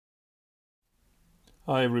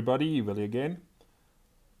Hi everybody, Willie again.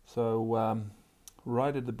 So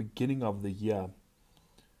right at the beginning of the year,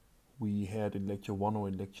 we had in lecture 1 or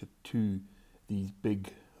in lecture 2 these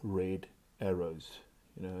big red arrows,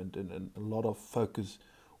 and a lot of focus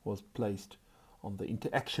was placed on the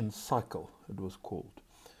interaction cycle, it was called.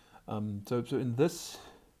 So in this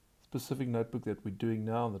specific notebook that we're doing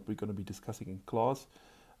now, that we're going to be discussing in class,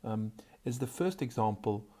 is the first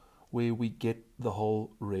example where we get the whole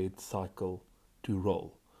red cycle to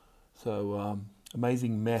roll. So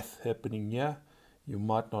amazing math happening here. You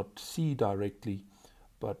might not see directly,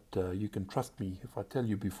 but you can trust me if I tell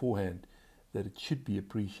you beforehand that it should be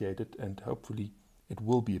appreciated, and hopefully it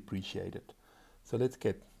will be appreciated. So let's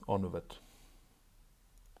get on with it.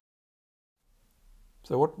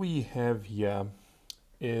 So what we have here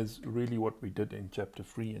is really what we did in chapter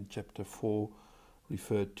 3 and chapter 4,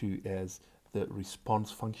 referred to as the response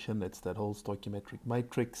function. That's that whole stoichiometric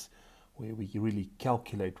matrix where we really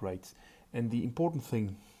calculate rates. And the important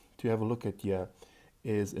thing to have a look at here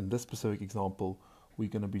is, in this specific example, we're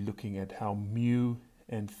going to be looking at how mu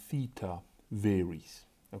and theta varies.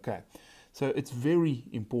 Okay, so it's very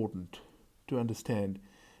important to understand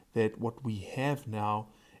that what we have now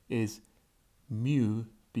is mu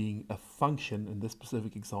being a function, in this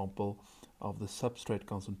specific example, of the substrate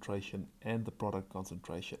concentration and the product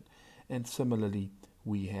concentration. And similarly,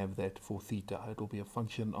 we have that for theta. It will be a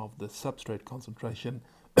function of the substrate concentration,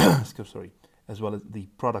 sorry, as well as the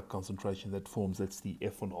product concentration that forms, that's the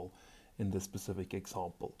ethanol in this specific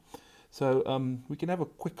example. So we can have a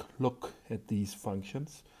quick look at these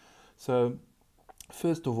functions. So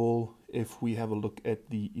first of all, if we have a look at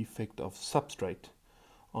the effect of substrate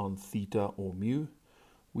on theta or mu,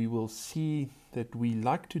 we will see that we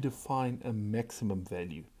like to define a maximum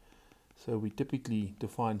value. So we typically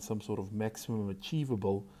define some sort of maximum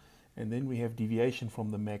achievable, and then we have deviation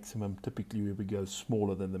from the maximum, typically where we go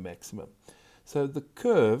smaller than the maximum. So the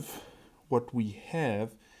curve, what we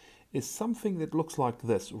have, is something that looks like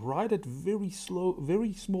this. Right at very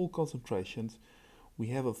small concentrations, we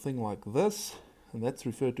have a thing like this, and that's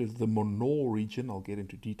referred to as the Monod region. I'll get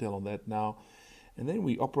into detail on that now. And then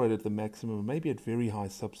we operate at the maximum. Maybe at very high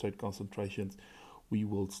substrate concentrations, we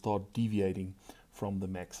will start deviating from the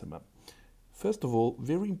maximum. First of all,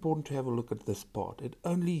 very important to have a look at this part. It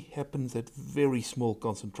only happens at very small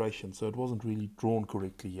concentrations, so it wasn't really drawn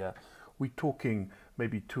correctly here. We're talking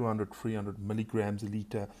maybe 200, 300 milligrams a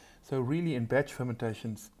liter. So really in batch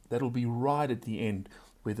fermentations, that'll be right at the end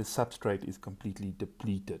where the substrate is completely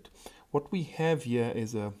depleted. What we have here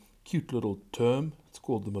is a cute little term. It's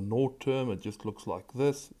called the Monod term. It just looks like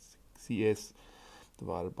this. It's CS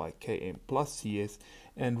divided by Km plus CS.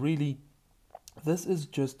 And really, this is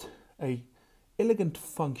just a elegant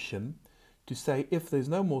function to say if there's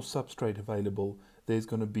no more substrate available, there's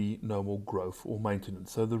going to be no more growth or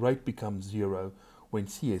maintenance. So the rate becomes 0 when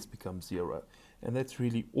CS becomes 0. And that's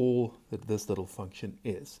really all that this little function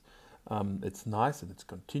is. It's nice and it's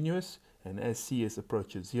continuous, and as CS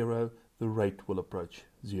approaches 0, the rate will approach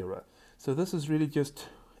 0. So this is really just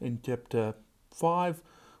in chapter 5.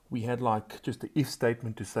 We had like just the if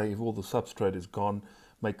statement to say if all the substrate is gone,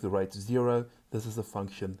 make the rate 0. This is a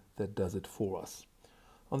function that does it for us.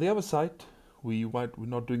 On the other side, we're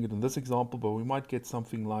not doing it in this example, but we might get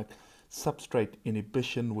something like substrate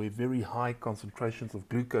inhibition, where very high concentrations of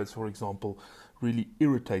glucose, for example, really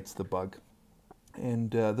irritates the bug.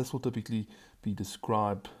 And this will typically be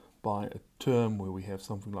described by a term where we have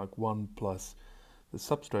something like 1 plus the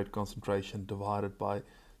substrate concentration divided by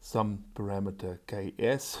some parameter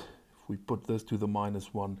Ks. If we put this to the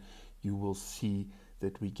 -1, you will see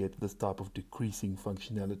that we get this type of decreasing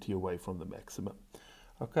functionality away from the maximum.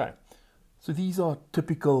 Okay, so these are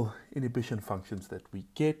typical inhibition functions that we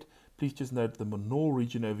get. Please just note the Monod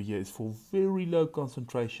region over here is for very low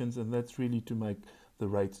concentrations, and that's really to make the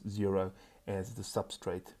rates 0 as the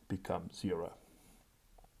substrate becomes 0.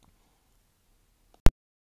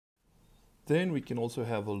 Then we can also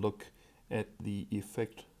have a look at the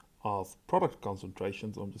effect of product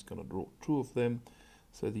concentrations. I'm just going to draw 2 of them.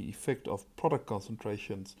 So the effect of product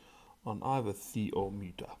concentrations on either Phi or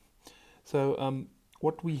Muta. So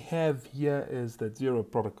what we have here is that 0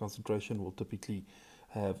 product concentration will typically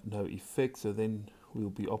have no effect. So then we'll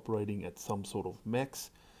be operating at some sort of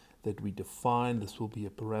max that we define. This will be a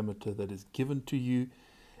parameter that is given to you.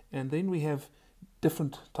 And then we have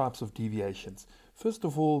different types of deviations. First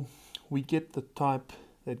of all, we get the type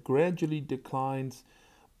that gradually declines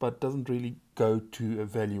but doesn't really go to a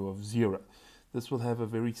value of 0. This will have a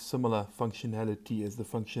very similar functionality as the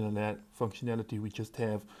functionality we just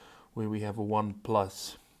have, where we have a 1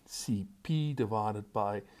 plus Cp divided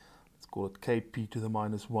by, let's call it Kp to the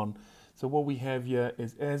minus 1. So what we have here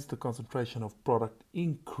is, as the concentration of product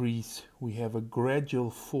increase, we have a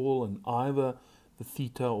gradual fall in either the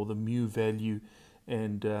theta or the mu value,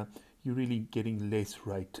 and you're really getting less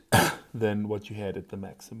rate than what you had at the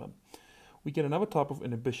maximum. We get another type of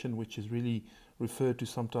inhibition, which is really referred to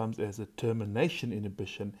sometimes as a termination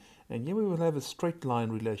inhibition, and here we will have a straight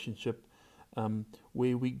line relationship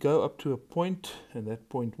where we go up to a point, and that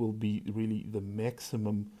point will be really the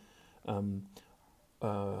maximum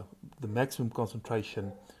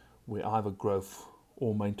concentration where either growth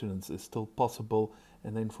or maintenance is still possible,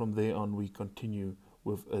 and then from there on we continue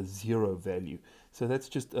with a zero value. So that's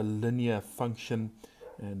just a linear function,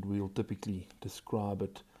 and we'll typically describe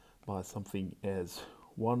it by something as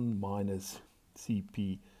 1 minus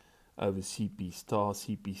Cp over Cp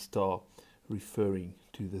star referring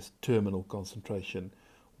to this terminal concentration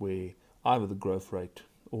where either the growth rate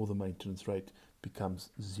or the maintenance rate becomes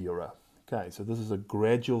zero. Okay, so this is a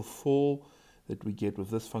gradual fall that we get with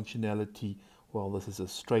this functionality, while this is a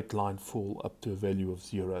straight line fall up to a value of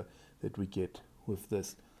zero that we get with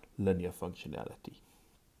this linear functionality.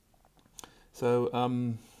 So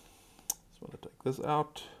just want to take this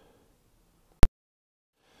out.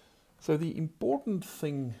 So the important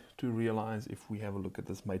thing to realize, if we have a look at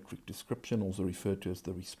this matrix description, also referred to as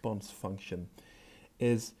the response function,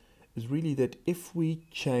 is really that if we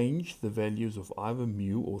change the values of either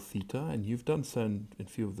mu or theta, and you've done so in a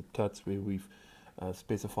few of the tuts where we've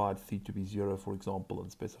specified theta to be 0, for example,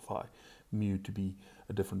 and specify mu to be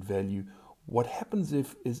a different value, what happens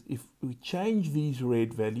is if we change these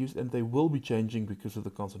red values, and they will be changing because of the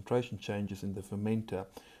concentration changes in the fermenter,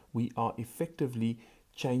 we are effectively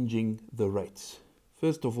changing the rates.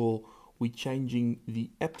 First of all, we're changing the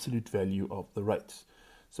absolute value of the rates.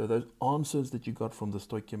 So those answers that you got from the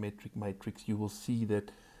stoichiometric matrix, you will see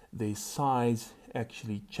that their size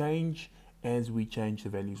actually change as we change the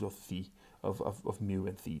values of mu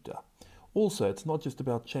and theta. Also, it's not just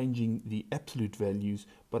about changing the absolute values,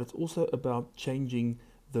 but it's also about changing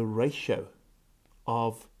the ratio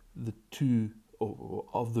of the two, or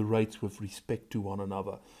of the rates with respect to one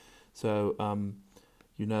another. So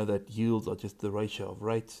you know that yields are just the ratio of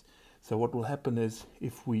rates. So what will happen is,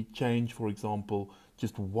 if we change, for example,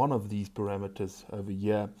 just one of these parameters over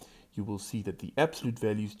here, you will see that the absolute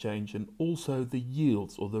values change, and also the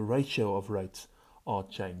yields, or the ratio of rates, are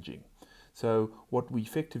changing. So what we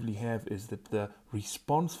effectively have is that the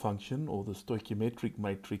response function, or the stoichiometric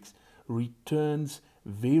matrix, returns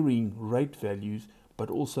varying rate values but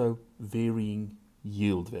also varying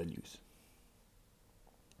yield values.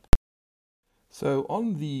 So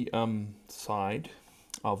on the side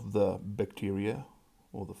of the bacteria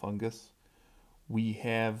or the fungus, we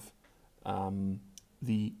have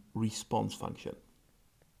the response function.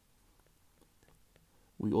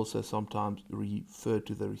 We also sometimes refer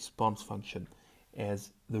to the response function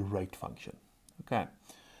as the rate function. Okay,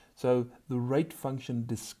 so the rate function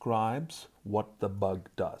describes what the bug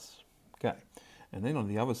does. Okay, and then on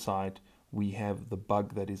the other side, we have the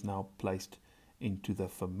bug that is now placed into the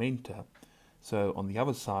fermenter. So on the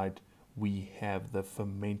other side, we have the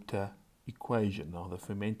fermenter equation. Now the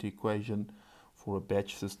fermenter equation for a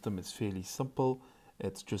batch system is fairly simple.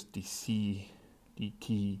 It's just dc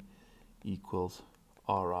dt equals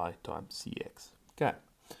Ri times Cx. Okay,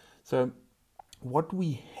 so what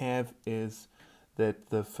we have is that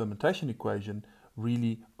the fermentation equation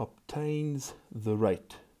really obtains the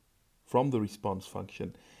rate from the response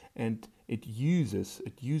function, and it uses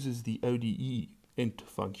the ODE int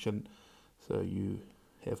function. So you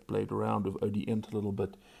have played around with ODE int a little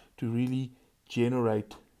bit to really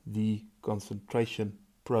generate the concentration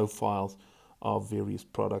profiles of various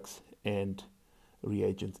products and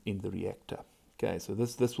reagents in the reactor. Okay, so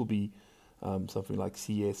this will be something like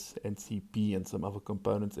CS and CP and some other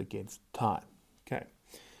components against time. Okay,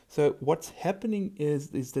 so what's happening is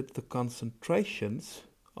that the concentrations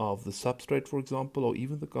of the substrate, for example, or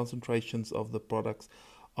even the concentrations of the products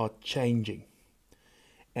are changing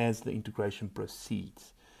as the integration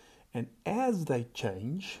proceeds. And as they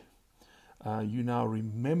change, you now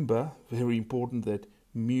remember, very important, that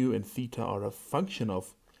mu and theta are a function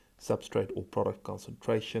of substrate or product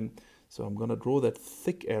concentration. So I'm going to draw that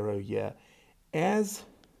thick arrow here. As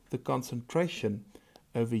the concentration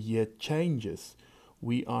over here changes,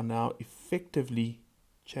 we are now effectively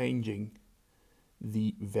changing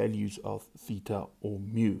the values of theta or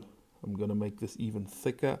mu. I'm going to make this even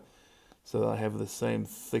thicker so that I have the same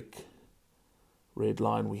thick red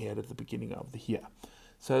line we had at the beginning of the here.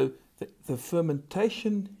 So the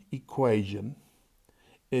fermentation equation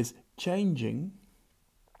is changing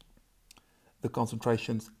the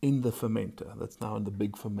concentrations in the fermenter. That's now in the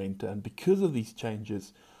big fermenter. And because of these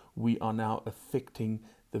changes, we are now affecting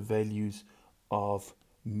the values of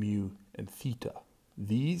mu and theta.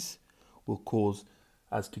 These will cause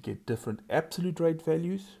us to get different absolute rate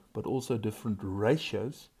values, but also different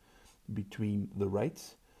ratios between the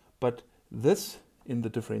rates. But this in the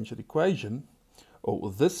differential equation,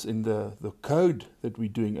 or this in the code that we're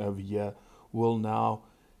doing over here, will now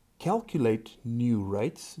calculate new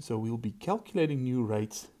rates. So we'll be calculating new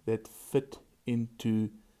rates that fit into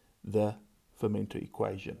the fermenter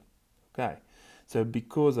equation. Okay, so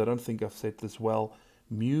because I don't think I've said this well,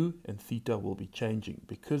 mu and theta will be changing.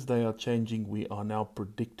 Because they are changing, we are now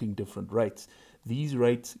predicting different rates. These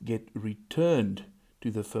rates get returned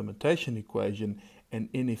to the fermentation equation, and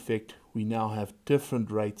in effect we now have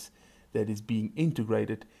different rates that is being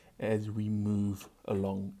integrated as we move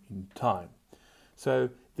along in time. So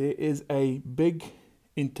there is a big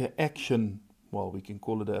interaction, well, we can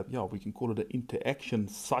call it an interaction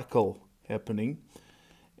cycle happening,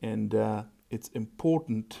 and it's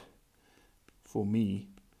important for me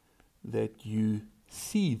that you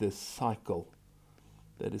see this cycle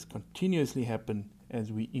that is continuously happen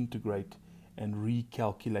as we integrate and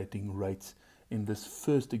recalculating rates in this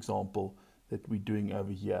first example that we're doing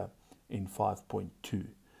over here in 5.2.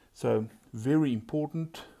 So very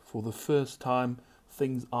important. For the first time,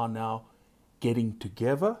 things are now getting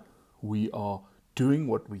together. We are doing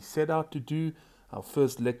what we set out to do. Our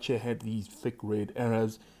first lecture had these thick red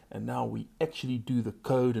arrows, and now we actually do the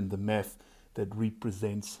code and the math that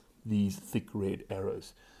represents these thick red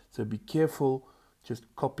arrows. So be careful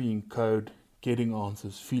just copying code, getting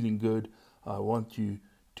answers, feeling good. I want you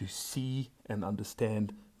to see and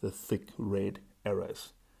understand the thick red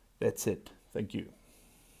arrows. That's it. Thank you.